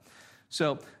that up.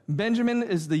 So Benjamin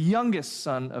is the youngest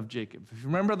son of Jacob. If you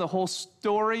remember the whole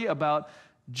story about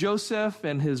Joseph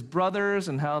and his brothers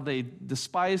and how they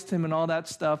despised him and all that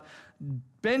stuff,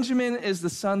 Benjamin is the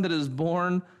son that is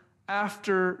born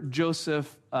after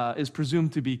Joseph is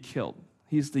presumed to be killed.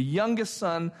 He's the youngest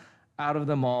son out of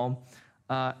them all.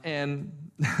 And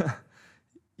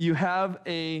you have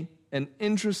an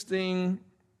interesting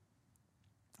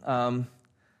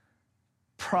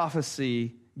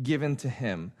prophecy given to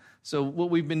him. So what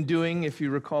we've been doing, if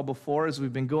you recall before, is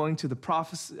we've been going to the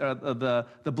prophecy, the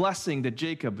blessing that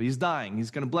Jacob, he's dying. He's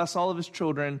going to bless all of his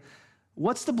children.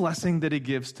 What's the blessing that he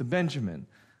gives to Benjamin?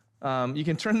 You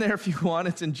can turn there if you want.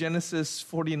 It's in Genesis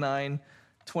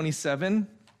 49:27.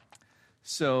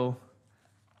 So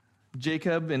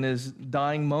Jacob, in his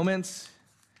dying moments,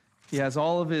 he has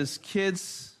all of his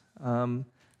kids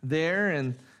there,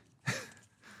 and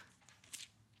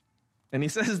he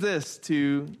says this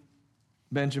to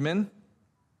Benjamin.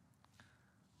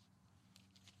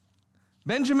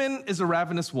 Benjamin is a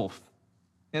ravenous wolf,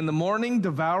 in the morning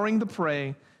devouring the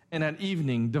prey, and at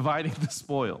evening dividing the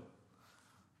spoil.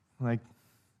 Like,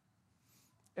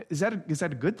 is that a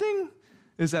good thing?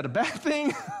 Is that a bad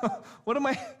thing? What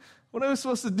What am I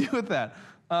supposed to do with that?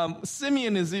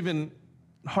 Simeon is even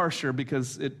harsher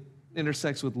because it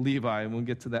intersects with Levi, and we'll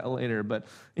get to that later. But,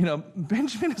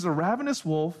 Benjamin is a ravenous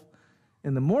wolf,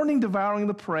 in the morning devouring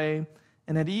the prey,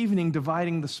 and at evening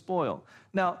dividing the spoil.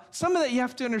 Now, some of that you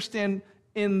have to understand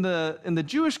in the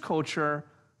Jewish culture.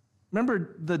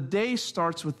 Remember, the day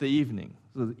starts with the evening.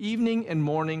 So the evening and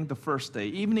morning, the first day.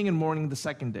 Evening and morning, the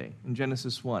second day in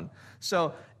Genesis 1.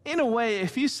 So in a way,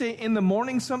 if you say in the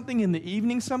morning something, in the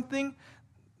evening something,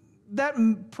 that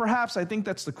perhaps, I think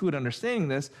that's the clue to understanding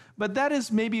this, but that is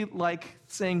maybe like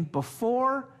saying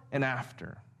before and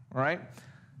after, all right?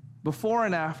 Before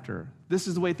and after. This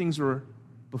is the way things were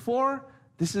before.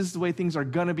 This is the way things are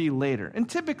going to be later. And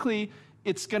typically,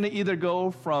 it's going to either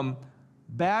go from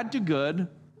bad to good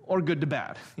or good to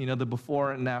bad, the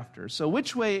before and after. So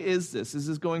which way is this? Is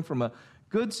this going from a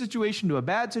good situation to a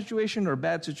bad situation, or a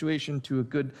bad situation to a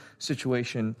good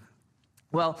situation?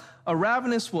 Well, a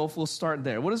ravenous wolf, we'll start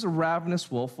there. What is a ravenous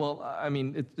wolf? Well,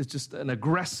 it's just an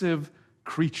aggressive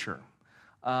creature.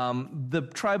 The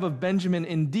tribe of Benjamin,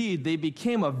 indeed, they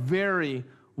became a very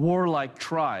warlike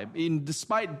tribe.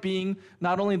 Despite being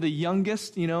not only the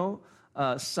youngest,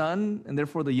 son, and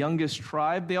therefore the youngest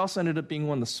tribe, they also ended up being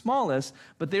one of the smallest,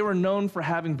 but they were known for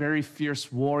having very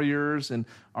fierce warriors and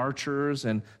archers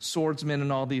and swordsmen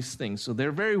and all these things. So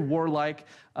they're very warlike.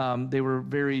 They were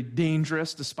very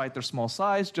dangerous despite their small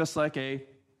size, just like a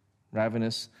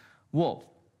ravenous wolf.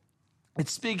 It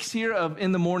speaks here of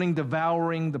in the morning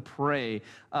devouring the prey.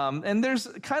 And there's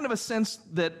kind of a sense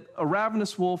that a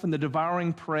ravenous wolf and the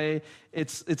devouring prey,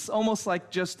 it's almost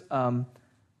like just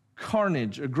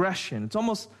carnage, aggression. It's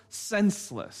almost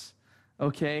senseless,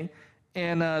 okay?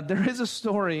 And there is a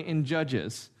story in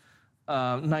Judges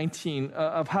 19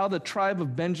 of how the tribe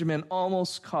of Benjamin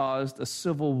almost caused a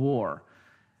civil war.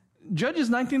 Judges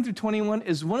 19 through 21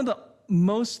 is one of the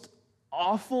most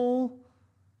awful,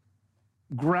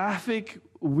 graphic,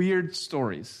 weird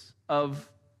stories of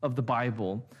the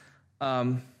Bible.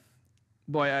 I'm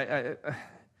going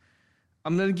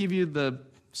to give you the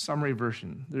summary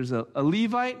version. There's a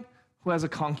Levite who has a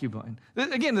concubine.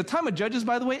 Again, the time of Judges,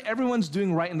 by the way, everyone's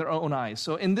doing right in their own eyes.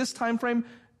 So in this time frame,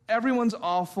 everyone's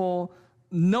awful.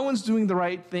 No one's doing the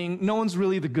right thing. No one's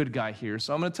really the good guy here.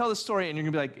 So I'm going to tell the story, and you're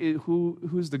going to be like,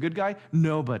 who's the good guy?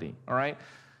 Nobody, all right?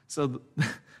 So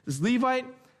this Levite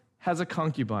has a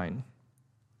concubine.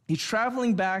 He's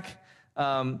traveling back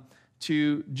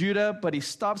to Judah, but he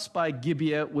stops by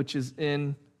Gibeah, which is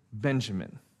in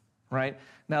Benjamin, right?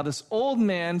 Now, this old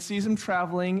man sees him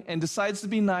traveling and decides to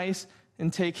be nice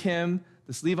and take him,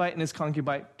 this Levite and his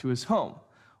concubine, to his home.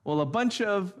 Well, a bunch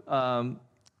of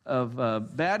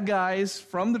bad guys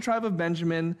from the tribe of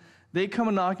Benjamin, they come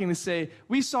and knocking to say,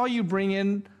 we saw you bring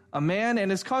in a man and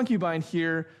his concubine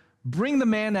here. Bring the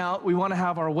man out. We want to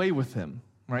have our way with him,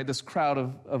 right? This crowd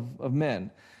of men.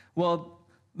 Well,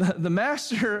 the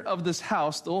master of this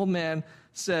house, the old man,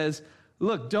 says,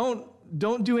 look,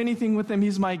 don't do anything with him.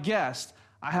 He's my guest.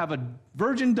 I have a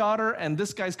virgin daughter and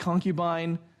this guy's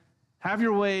concubine. Have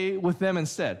your way with them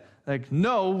instead. Like,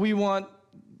 no, we want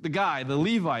the guy, the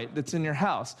Levite that's in your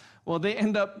house. Well, they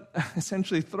end up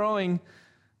essentially throwing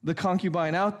the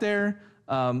concubine out there.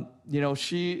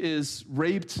 She is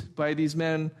raped by these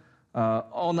men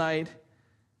all night.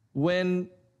 When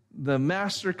the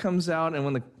master comes out and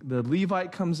when the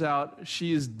Levite comes out,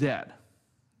 she is dead.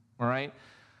 All right?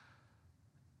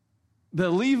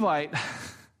 The Levite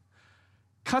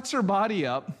cuts her body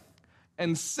up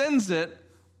and sends it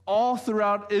all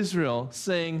throughout Israel,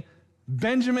 saying,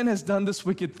 Benjamin has done this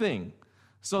wicked thing.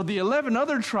 So the 11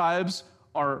 other tribes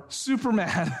are super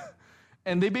mad,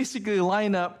 and they basically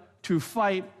line up to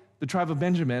fight the tribe of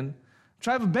Benjamin. The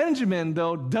tribe of Benjamin,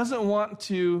 though, doesn't want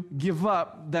to give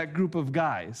up that group of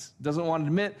guys, doesn't want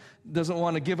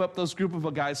to give up those group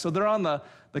of guys. So they're on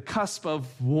the cusp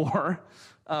of war,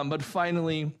 but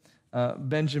finally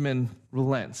Benjamin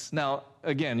relents. Now,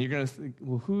 again, you're going to think,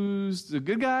 well, who's the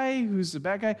good guy? Who's the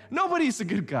bad guy? Nobody's the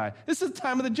good guy. This is the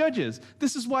time of the Judges.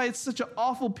 This is why it's such an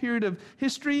awful period of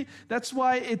history. That's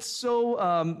why it's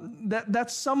so,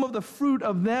 that's some of the fruit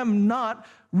of them not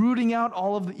rooting out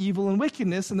all of the evil and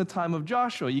wickedness in the time of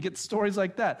Joshua. You get stories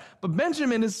like that. But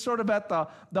Benjamin is sort of at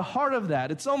the heart of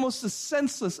that. It's almost a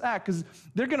senseless act because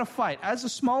they're going to fight as the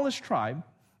smallest tribe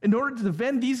in order to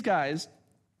defend these guys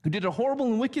who did a horrible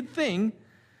and wicked thing.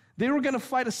 They were going to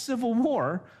fight a civil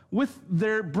war with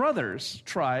their brothers'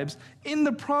 tribes in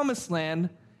the promised land,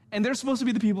 and they're supposed to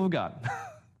be the people of God.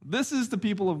 This is the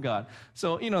people of God.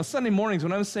 So, Sunday mornings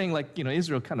when I was saying,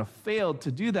 Israel kind of failed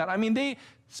to do that, they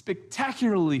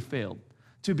spectacularly failed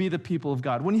to be the people of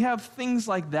God. When you have things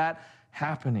like that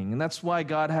happening. And that's why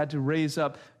God had to raise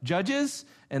up judges.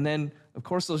 And then, of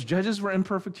course, those judges were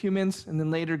imperfect humans. And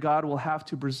then later, God will have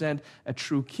to present a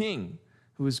true king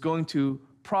who is going to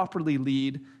properly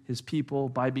lead his people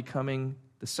by becoming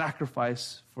the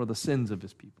sacrifice for the sins of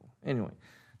his people. Anyway,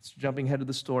 it's jumping ahead of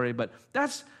the story, but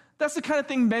that's the kind of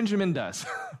thing Benjamin does.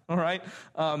 All right,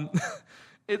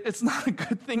 it's not a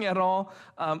good thing at all.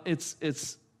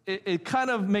 It kind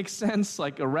of makes sense,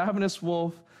 like a ravenous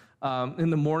wolf in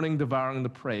the morning devouring the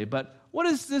prey. But what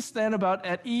is this then about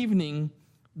at evening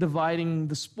dividing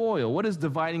the spoil? What does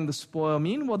dividing the spoil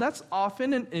mean? Well, that's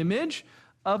often an image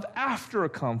of after a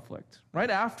conflict,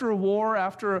 right? After a war,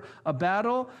 after a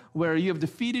battle where you have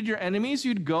defeated your enemies,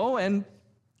 you'd go and,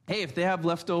 hey, if they have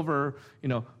leftover,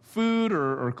 food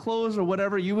or clothes or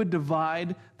whatever, you would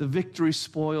divide the victory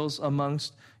spoils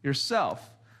amongst yourself.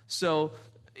 So,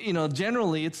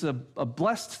 generally it's a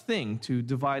blessed thing to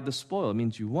divide the spoil. It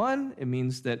means you won. It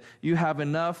means that you have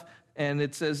enough. And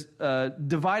it says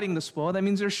dividing the spoil, that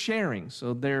means they're sharing.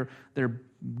 So they're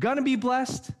going to be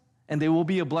blessed, and they will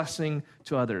be a blessing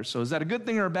to others. So is that a good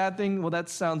thing or a bad thing? Well, that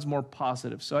sounds more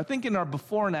positive. So I think in our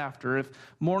before and after, if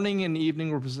morning and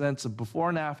evening represents a before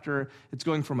and after, it's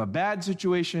going from a bad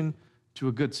situation to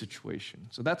a good situation.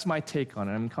 So that's my take on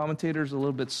it. I mean, commentators are a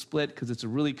little bit split because it's a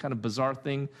really kind of bizarre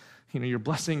thing. You're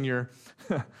blessing your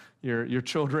your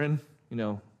children,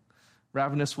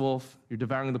 ravenous wolf, you're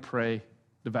devouring the prey,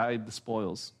 divide the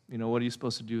spoils. What are you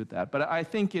supposed to do with that? But I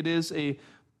think it is a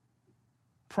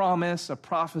promise, a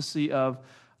prophecy of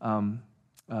some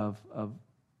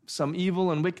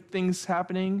evil and wicked things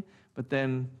happening, but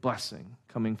then blessing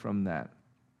coming from that.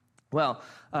 Well,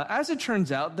 as it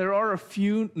turns out, there are a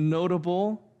few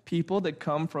notable people that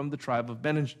come from the tribe of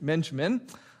Benjamin.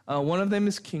 One of them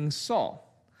is King Saul.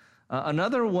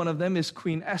 Another one of them is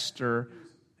Queen Esther.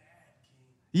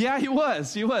 Yeah, he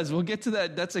was. We'll get to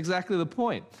that. That's exactly the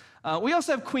point. We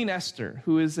also have Queen Esther,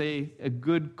 who is a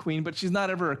good queen, but she's not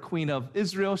ever a queen of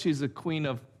Israel. She's a queen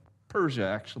of Persia,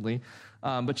 actually.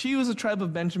 But she was a tribe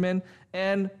of Benjamin.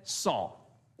 And Saul.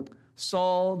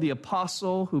 Saul, the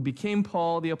apostle, who became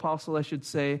Paul, the apostle, I should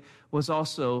say, was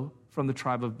also from the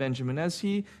tribe of Benjamin, as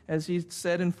he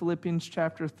said in Philippians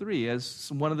chapter 3, as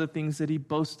one of the things that he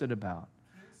boasted about.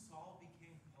 Saul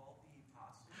became Paul the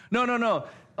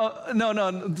apostle?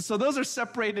 No. So those are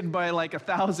separated by like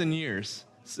 1,000 years.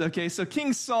 Okay, so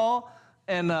King Saul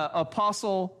and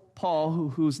Apostle Paul,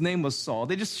 whose name was Saul,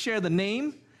 they just share the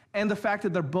name and the fact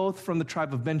that they're both from the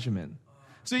tribe of Benjamin.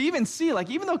 So you even see,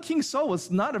 even though King Saul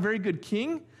was not a very good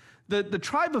king, the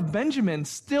tribe of Benjamin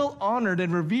still honored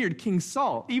and revered King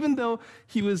Saul. Even though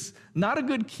he was not a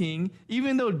good king,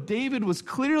 even though David was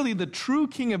clearly the true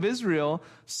king of Israel,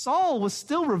 Saul was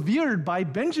still revered by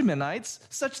Benjaminites,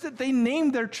 such that they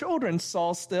named their children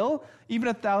Saul still, even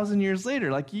 1,000 years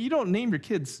later. You don't name your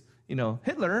kids,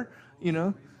 Hitler,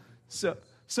 So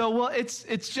well,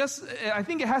 it's just, I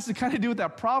think it has to kind of do with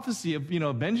that prophecy of,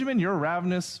 Benjamin, you're a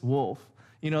ravenous wolf.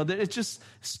 That it's just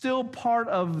still part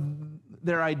of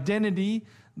their identity,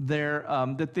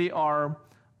 that they are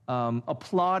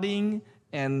applauding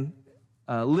and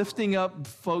lifting up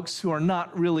folks who are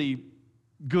not really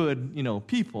good,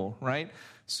 people, right?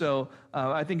 So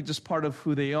I think it's just part of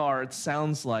who they are, it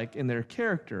sounds like, in their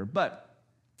character. But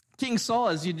King Saul,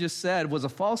 as you just said, was a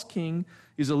false king.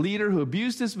 He's a leader who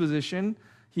abused his position.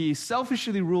 He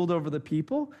selfishly ruled over the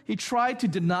people. He tried to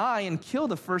deny and kill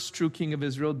the first true king of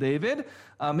Israel, David.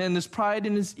 And his pride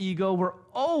and his ego were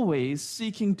always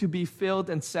seeking to be filled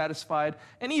and satisfied.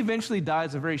 And he eventually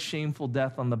dies a very shameful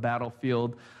death on the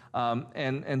battlefield.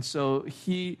 And so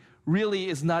he really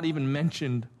is not even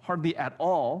mentioned hardly at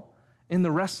all in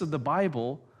the rest of the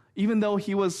Bible, even though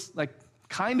he was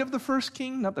kind of the first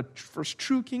king, not the first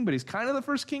true king, but he's kind of the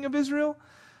first king of Israel.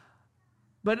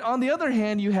 But on the other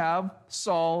hand, you have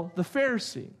Saul the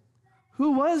Pharisee,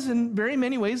 who was in very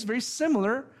many ways very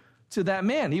similar to that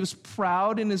man. He was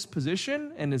proud in his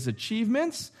position and his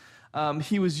achievements.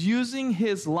 He was using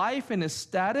his life and his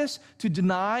status to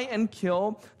deny and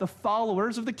kill the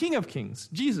followers of the King of Kings,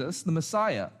 Jesus, the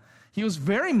Messiah. He was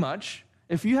very much,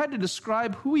 if you had to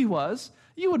describe who he was,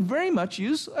 you would very much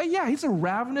use, he's a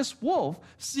ravenous wolf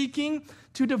seeking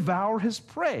to devour his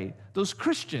prey, those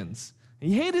Christians.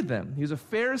 He hated them. He was a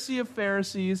Pharisee of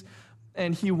Pharisees,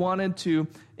 and he wanted to,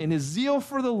 in his zeal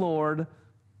for the Lord,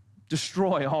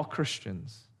 destroy all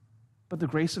Christians. But the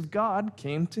grace of God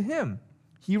came to him.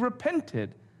 He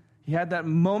repented. He had that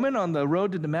moment on the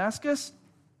road to Damascus,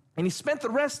 and he spent the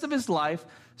rest of his life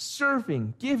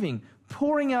serving, giving,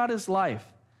 pouring out his life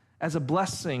as a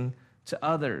blessing to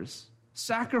others,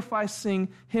 sacrificing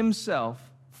himself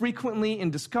frequently in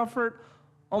discomfort,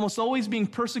 almost always being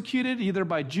persecuted either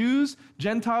by Jews,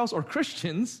 Gentiles, or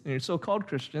Christians, so-called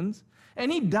Christians.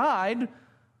 And he died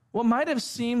what might have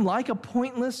seemed like a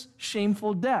pointless,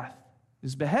 shameful death. He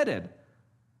was beheaded.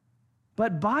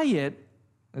 But by it,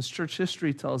 as church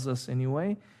history tells us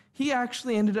anyway, he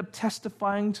actually ended up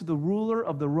testifying to the ruler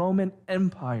of the Roman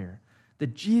Empire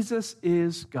that Jesus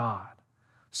is God.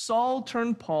 Saul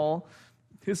turned Paul.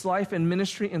 His life and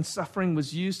ministry and suffering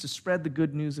was used to spread the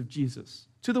good news of Jesus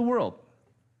to the world.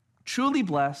 Truly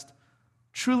blessed,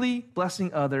 truly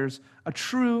blessing others, a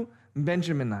true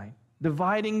Benjaminite,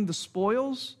 dividing the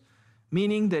spoils,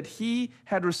 meaning that he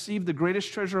had received the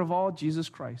greatest treasure of all, Jesus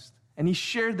Christ. And he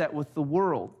shared that with the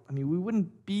world. I mean, we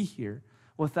wouldn't be here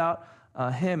without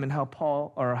him and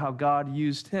how God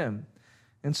used him.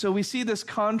 And so we see this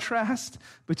contrast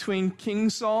between King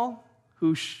Saul,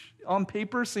 who on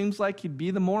paper seems like he'd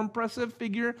be the more impressive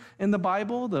figure in the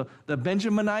Bible, the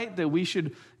Benjaminite that we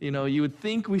should, you would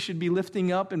think we should be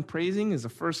lifting up and praising as the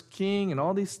first king and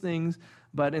all these things.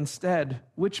 But instead,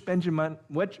 which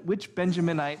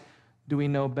Benjaminite do we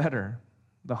know better?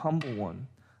 The humble one,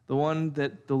 the one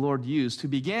that the Lord used, who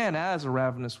began as a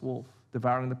ravenous wolf,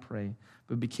 devouring the prey,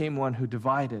 but became one who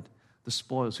divided the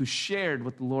spoils, who shared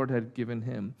what the Lord had given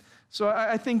him. So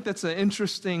I think that's an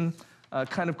interesting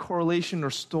kind of correlation or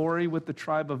story with the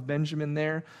tribe of Benjamin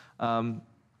there. We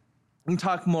can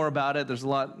talk more about it. There's a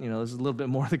lot, there's a little bit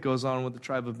more that goes on with the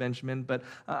tribe of Benjamin, but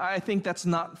I think that's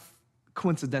not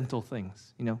coincidental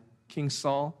things. King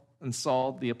Saul and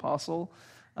Saul the apostle,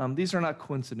 these are not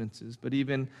coincidences, but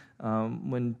even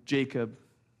when Jacob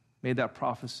made that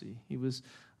prophecy, he was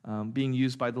being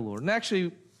used by the Lord. And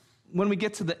actually, when we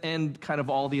get to the end, kind of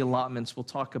all the allotments, we'll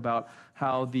talk about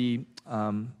how the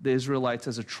Israelites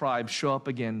as a tribe show up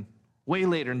again way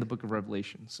later in the book of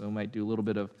Revelation. So we might do a little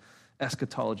bit of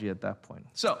eschatology at that point.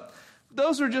 So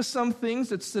those are just some things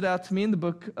that stood out to me in the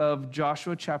book of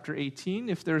Joshua, chapter 18.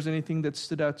 If there's anything that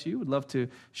stood out to you, would love to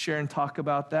share and talk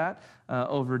about that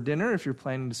over dinner if you're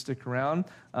planning to stick around.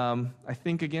 I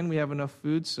think, again, we have enough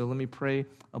food, so let me pray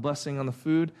a blessing on the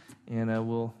food, and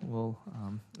we'll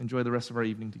enjoy the rest of our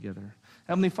evening together.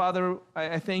 Heavenly Father,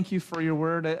 I thank you for your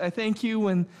word. I thank you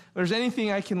when there's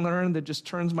anything I can learn that just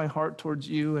turns my heart towards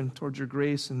you and towards your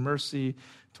grace and mercy,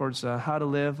 towards how to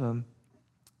live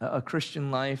a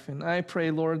Christian life. And I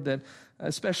pray, Lord, that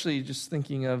especially just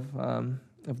thinking of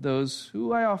those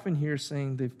who I often hear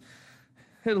saying they've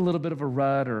hit a little bit of a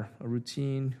rut or a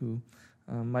routine, who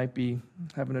might be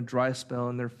having a dry spell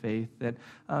in their faith, that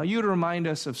you would remind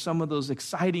us of some of those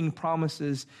exciting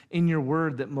promises in your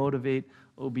word that motivate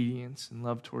obedience and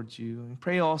love towards you. And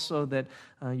pray also that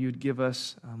you'd give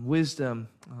us wisdom,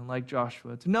 like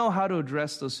Joshua, to know how to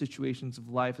address those situations of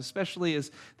life, especially as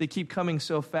they keep coming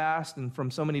so fast and from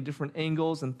so many different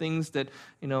angles and things that,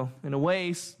 in a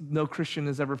way, no Christian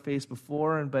has ever faced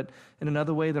before, but in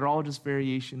another way, they're all just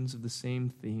variations of the same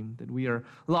theme, that we are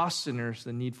lost sinners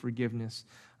that need forgiveness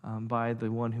by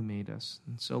the one who made us.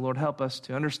 And so, Lord, help us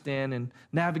to understand and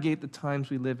navigate the times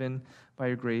we live in by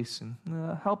your grace, and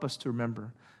help us to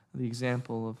remember the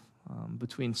example of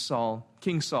between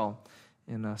King Saul,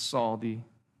 and Saul the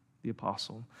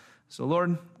apostle. So,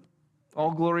 Lord, all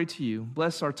glory to you.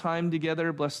 Bless our time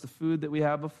together. Bless the food that we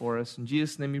have before us. In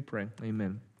Jesus' name we pray.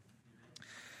 Amen.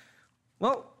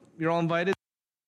 Well, you're all invited.